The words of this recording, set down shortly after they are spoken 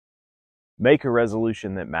Make a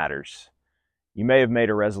resolution that matters. You may have made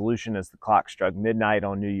a resolution as the clock struck midnight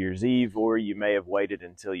on New Year's Eve, or you may have waited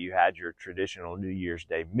until you had your traditional New Year's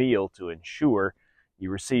Day meal to ensure you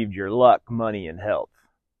received your luck, money, and health.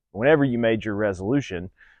 Whenever you made your resolution,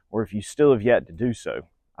 or if you still have yet to do so,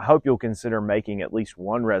 I hope you'll consider making at least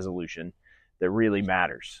one resolution that really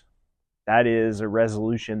matters. That is, a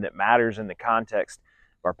resolution that matters in the context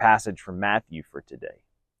of our passage from Matthew for today.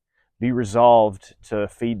 Be resolved to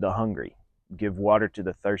feed the hungry, give water to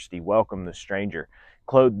the thirsty, welcome the stranger,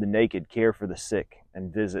 clothe the naked, care for the sick,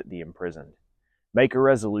 and visit the imprisoned. Make a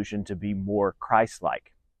resolution to be more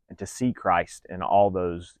Christ-like and to see Christ in all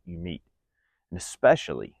those you meet, and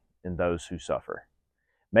especially in those who suffer.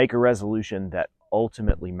 Make a resolution that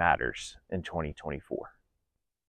ultimately matters in 2024.